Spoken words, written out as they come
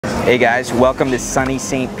Hey guys, welcome to sunny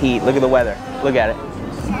St. Pete. Look at the weather. Look at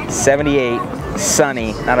it. 78,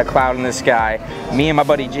 sunny, not a cloud in the sky. Me and my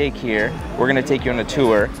buddy Jake here, we're gonna take you on a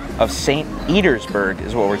tour of St. Eatersburg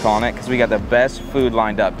is what we're calling it, because we got the best food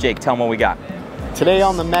lined up. Jake, tell them what we got. Today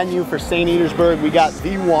on the menu for St. Eatersburg, we got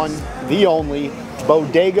the one, the only,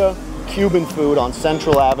 bodega Cuban food on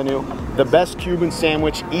Central Avenue. The best Cuban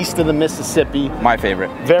sandwich east of the Mississippi. My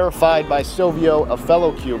favorite. Verified by Silvio, a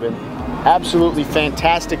fellow Cuban. Absolutely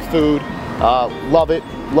fantastic food. Love it.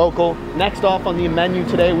 Local. Next off on the menu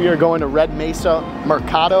today, we are going to Red Mesa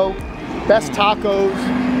Mercado. Best tacos,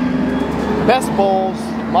 best bowls,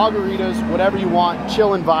 margaritas, whatever you want.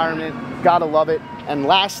 Chill environment. Gotta love it. And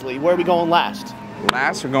lastly, where are we going last?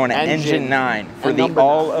 Last, we're going to Engine 9 for the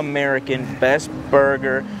all-American best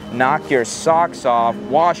burger. Knock your socks off,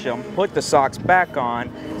 wash them, put the socks back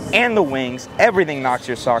on, and the wings. Everything knocks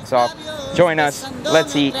your socks off. Join us.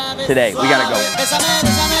 Let's eat today. We gotta go.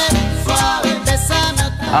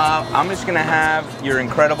 I'm just gonna have your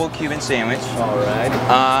incredible Cuban sandwich. All right.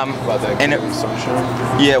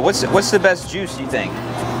 Yeah. What's the best juice you think?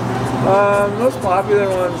 Most popular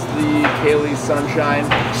one's the Kaylee Sunshine.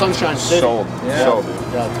 Sunshine City. Sold. Yeah. Sold.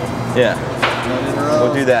 Yeah.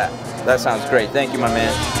 We'll do that. That sounds great. Thank you, my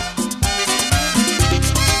man.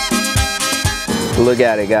 Look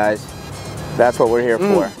at it, guys. That's what we're here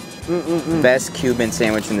for. Best Cuban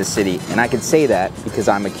sandwich in the city. And I can say that because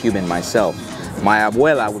I'm a Cuban myself. My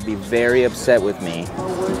abuela would be very upset with me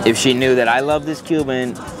if she knew that I love this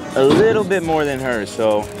Cuban a little bit more than her.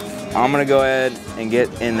 So I'm gonna go ahead and get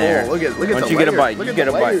in there. Oh, look at Once you get a bite, you get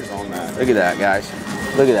a bite. Look at that, guys.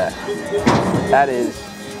 Look at that. That is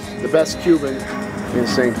the best Cuban in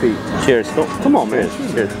St. Pete. Cheers. Come on, man.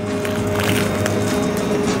 Cheers.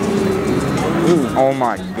 Oh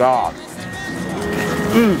my God.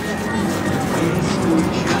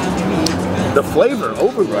 The flavor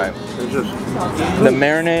overload. It's just the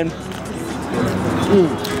marinade,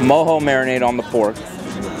 mojo marinade on the pork.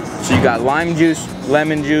 So you got lime juice,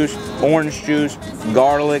 lemon juice, orange juice,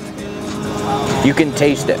 garlic. You can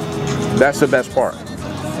taste it. That's the best part.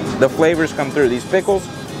 The flavors come through. These pickles,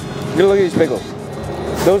 you look at these pickles.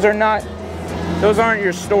 Those aren't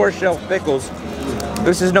your store shelf pickles.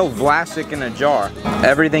 This is no Vlasic in a jar.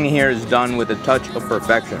 Everything here is done with a touch of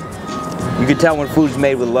perfection. You can tell when food's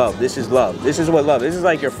made with love. This is love. This is what love. This is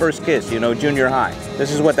like your first kiss, you know, junior high. This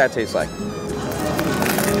is what that tastes like.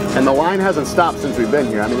 And the line hasn't stopped since we've been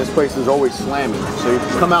here. I mean, this place is always slamming. So you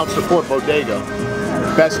come out, support Bodega.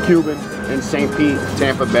 Best Cuban in St. Pete,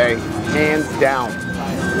 Tampa Bay. Hands down.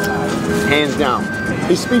 Hands down.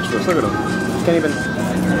 He's speechless. Look at him. Can't even.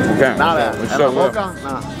 Okay. Nada. It's so good.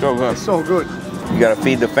 Nah. So good. It's so good. You gotta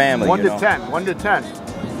feed the family. 1 you to know? 10. 1 to 10.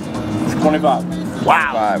 25.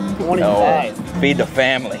 Wow. 25. No. Feed the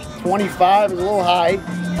family. 25 is a little high.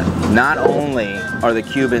 Not only are the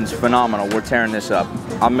Cubans phenomenal, we're tearing this up.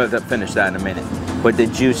 I'm gonna finish that in a minute. But the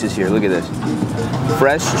juice is here, look at this.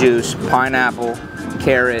 Fresh juice, pineapple,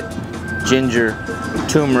 carrot, ginger,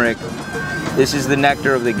 turmeric. This is the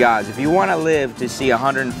nectar of the gods. If you wanna live to see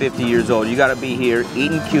 150 years old, you gotta be here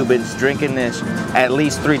eating Cubans, drinking this at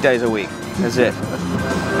least 3 days a week. That's it.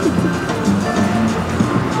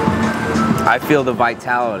 I feel the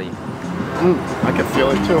vitality. I can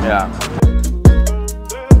feel it too. Yeah.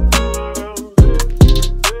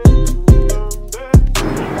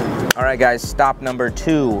 All right, guys, stop number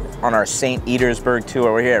 2 on our St. Eatersburg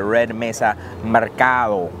tour. We're here at Red Mesa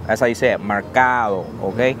Mercado. That's how you say it, Mercado,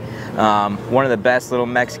 okay? One of the best little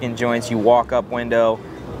Mexican joints. You walk up window,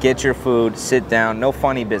 get your food, sit down, no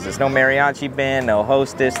funny business. No mariachi band, no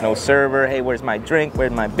hostess, no server. Hey, where's my drink?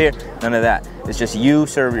 Where's my beer? None of that. It's just you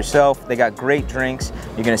serve yourself. They got great drinks.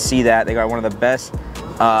 You're gonna see that. They got one of the best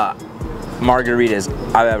margaritas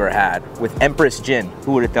I've ever had with Empress Gin.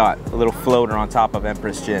 Who would have thought? A little floater on top of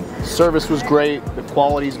Empress Gin. Service was great. The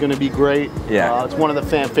quality's gonna be great. Yeah. It's one of the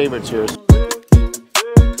fan favorites here.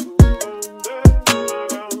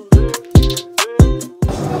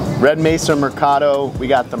 Red Mesa Mercado, we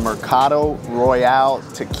got the Mercado Royale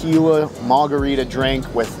Tequila Margarita drink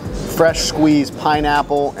with fresh squeezed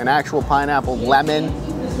pineapple, an actual pineapple lemon.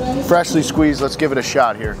 Freshly squeezed, let's give it a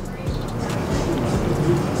shot here.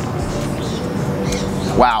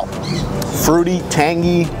 Wow, fruity,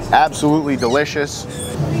 tangy, absolutely delicious.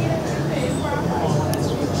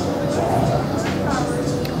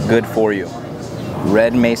 Good for you.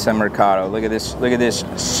 Red Mesa Mercado, look at this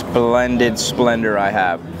splendid splendor I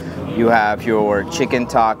have. You have your chicken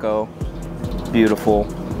taco, beautiful,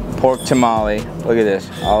 pork tamale. Look at this,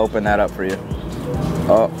 I'll open that up for you.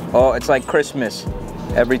 Oh, it's like Christmas.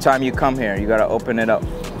 Every time you come here, you gotta open it up.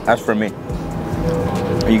 That's for me.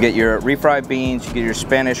 You get your refried beans, you get your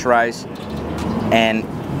Spanish rice, and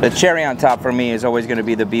the cherry on top for me is always going to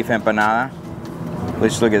be the beef empanada.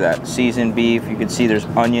 Let's look at that. Seasoned beef. You can see there's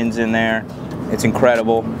onions in there. It's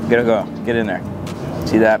incredible. Get in there.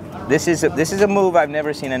 See that? This is a move I've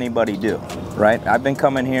never seen anybody do, right? I've been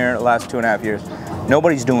coming here the last 2.5 years.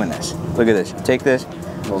 Nobody's doing this. Look at this. Take this,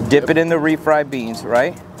 dip it in the refried beans,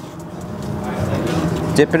 right?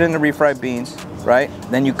 Dip it in the refried beans, right?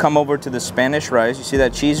 Then you come over to the Spanish rice. You see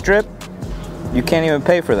that cheese drip? You can't even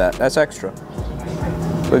pay for that. That's extra.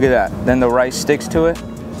 Look at that. Then the rice sticks to it.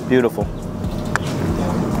 Beautiful.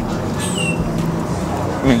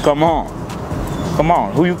 I mean, come on. Come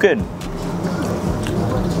on. Who you kidding?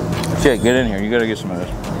 Shit, get in here. You gotta get some of this.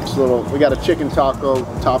 We got a chicken taco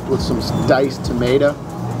topped with some diced tomato,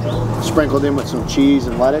 sprinkled in with some cheese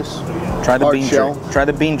and lettuce. Try the bean trick. Try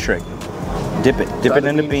the bean trick. Dip it. Dip it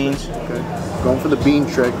in the beans. Okay. Going for the bean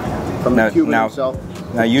trick from the Cuban himself.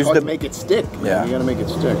 Now use the make it stick. Yeah. You gotta make it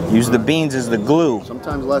stick. Use the beans as the glue.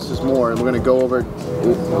 Sometimes less is more, and we're gonna go over.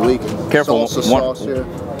 We're leaking. Careful. Salsa sauce here.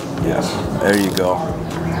 Yes. There you go.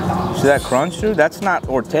 See that crunch, dude? That's not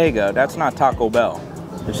Ortega. That's not Taco Bell.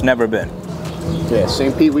 It's never been. Yeah,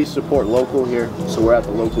 St. Pete, we support local here, so we're at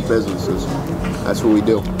the local businesses. That's what we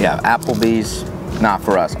do. Yeah, Applebee's, not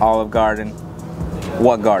for us. Olive Garden.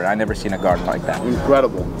 What garden? I never seen a garden like that.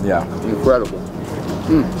 Incredible. Yeah. Incredible.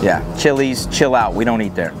 Yeah, Chili's, chill out. We don't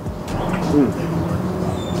eat there.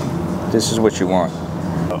 This is what you want.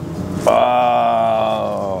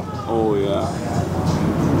 Oh. Oh yeah.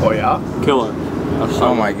 Oh yeah? Killer.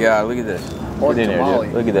 Oh my God, look at this. Pork Get in tamale.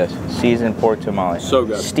 here, dude. Look at this. Seasoned pork tamale. So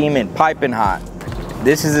good. Steaming, piping hot.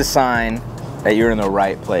 This is a sign that you're in the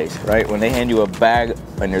right place, right? When they hand you a bag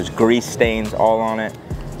and there's grease stains all on it,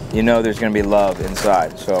 you know there's gonna be love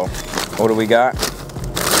inside. So, what do we got?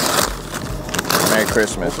 Merry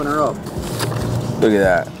Christmas. Open her up. Look at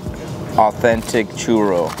that. Authentic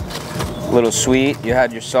churro. A little sweet, you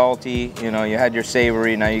had your salty, you know, you had your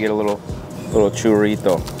savory, now you get a little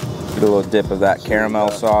churrito. Get a little dip of that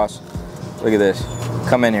caramel sauce. Look at this.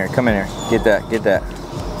 Come in here, come in here. Get that, get that.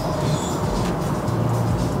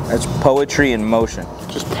 That's poetry in motion.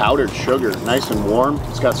 Just powdered sugar, nice and warm.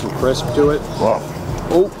 It's got some crisp to it. Wow.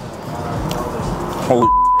 Oh. Holy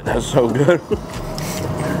shit, that's so good.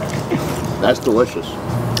 That's delicious.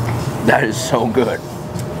 That is so good.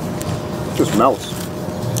 It just melts.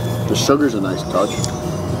 The sugar's a nice touch.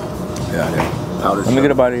 Yeah, yeah. Powdered Let me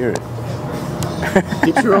get a bite of yours.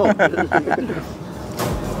 Get your own.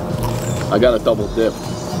 I got a double dip.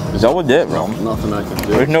 Double dip, bro. Nothing I can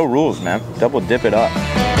do. There's no rules, man. Double dip it up.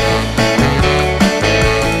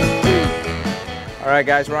 All right,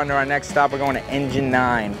 guys, we're on to our next stop. We're going to Engine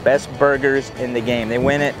 9. Best burgers in the game. They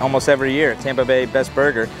win it almost every year. Tampa Bay Best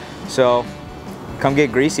Burger. So come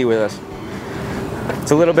get greasy with us.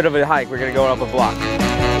 It's a little bit of a hike. We're going to go up a block.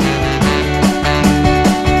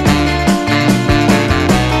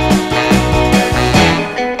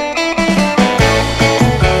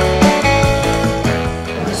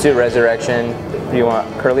 Let's do Resurrection. Do you want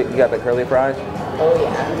curly? You got the curly fries? Oh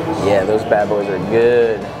yeah. Yeah, those bad boys are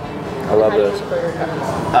good. I love those.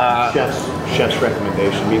 Chef's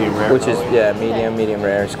recommendation, medium rare. Which is, yeah, medium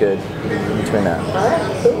rare. It's good. Between that. All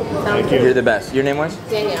right, cool. Sounds good. You're the best. Your name was?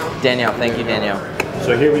 Danielle. Danielle. Thank you, Danielle.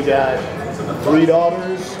 So here we got Three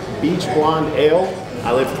Daughters Beach Blonde Ale.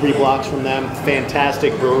 I live 3 blocks from them.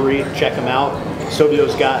 Fantastic brewery. Check them out.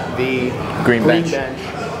 Silvio's got the Green Bench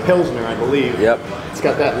Pilsner, I believe. Yep. It's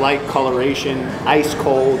got that light coloration, ice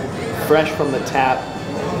cold, fresh from the tap.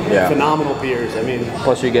 Yeah. Phenomenal beers. I mean,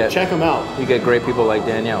 Plus you get check them out. You get great people like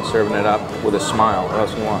Danielle serving it up with a smile. What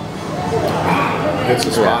else you want? It's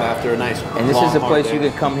a spot after a nice. And this is a place day. you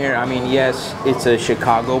could come here. I mean, yes, it's a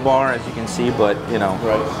Chicago bar, as you can see, but you know,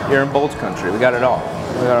 you're in Bolts country. We got it all.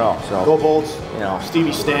 We got it all. So Go Bolts. You know.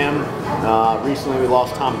 Stevie Stam. Recently we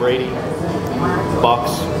lost Tom Brady.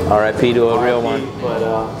 Bucks. R.I.P. to a real one. But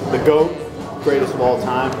the GOAT, greatest of all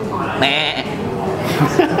time.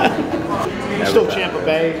 Still Tampa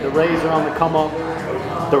Bay. The Rays are on the come up.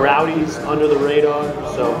 The Rowdies under the radar.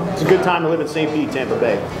 So it's a good time to live in St. Pete, Tampa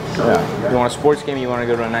Bay. Yeah. You want a sports game, you want to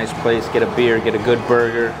go to a nice place, get a beer, get a good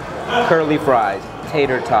burger, curly fries,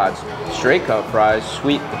 tater tots, straight cut fries,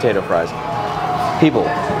 sweet potato fries. People,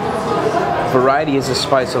 variety is the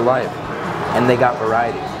spice of life. And they got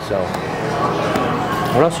variety. So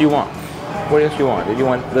what else do you want? What else do you want? Did you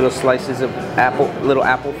want little slices of little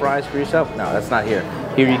apple fries for yourself? No, that's not here.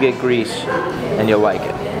 Here you get grease and you'll like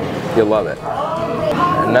it. You'll love it.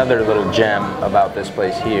 Another little gem about this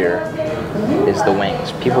place here is the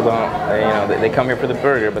wings. People don't, you know, they come here for the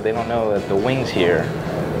burger, but they don't know that the wings here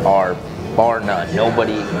are bar none.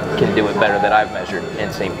 Nobody can do it better than I've measured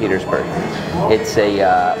in St. Petersburg. It's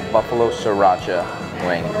a buffalo sriracha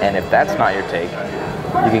wing, and if that's not your take,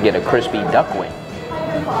 you can get a crispy duck wing.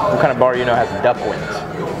 What kind of bar you know has duck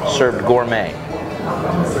wings? Served gourmet.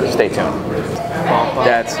 Stay tuned.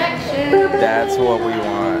 That's what we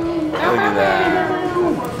want. Look at that.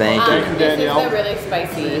 Thank you. This is the really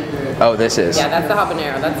spicy. Oh, this is? Yeah, that's the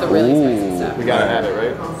habanero. That's the really spicy stuff. We gotta have it,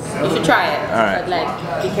 right? You should try it. All right. But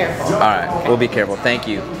like, be careful. All right, we'll be careful. Thank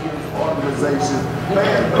you.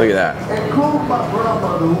 Look at that.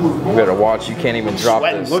 You better watch. You can't even drop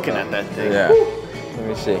Sweating this. looking at that thing. Yeah. Let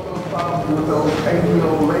me see.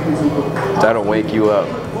 That'll wake you up.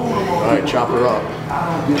 All right, chop her up.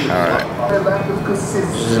 All right. This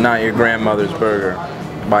is not your grandmother's burger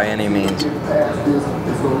by any means.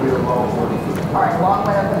 All right, long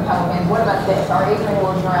way up in Pelican. What about this? Our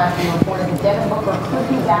 8-year-old are reported that Devin Booker could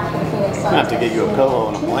be back for the Phoenix Suns. I have to get you a pillow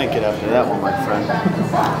and a blanket after that one, my friend.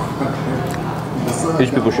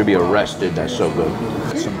 These people should be arrested. That's so good.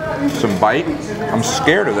 Some bite. I'm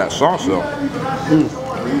scared of that sauce though.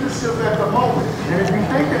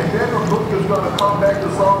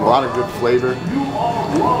 A lot of good flavor.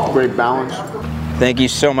 Great balance. Thank you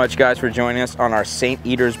so much, guys, for joining us on our St.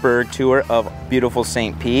 Eatersburg tour of beautiful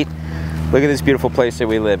St. Pete. Look at this beautiful place that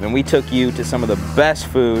we live in. We took you to some of the best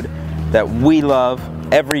food that we love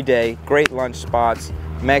every day. Great lunch spots,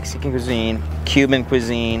 Mexican cuisine, Cuban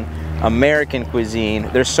cuisine, American cuisine.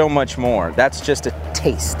 There's so much more. That's just a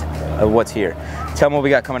taste of what's here. Tell them what we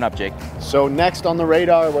got coming up, Jake. So next on the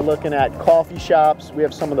radar, we're looking at coffee shops. We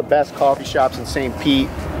have some of the best coffee shops in St. Pete.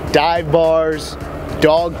 Dive bars,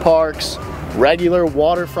 dog parks, regular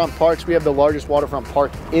waterfront parks. We have the largest waterfront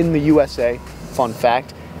park in the USA, fun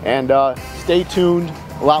fact. And stay tuned,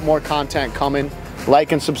 a lot more content coming.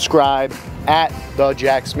 Like and subscribe at the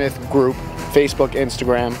Jack Smith Group, Facebook,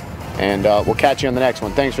 Instagram, and we'll catch you on the next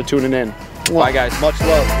one. Thanks for tuning in. Bye, guys. Much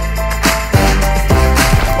love.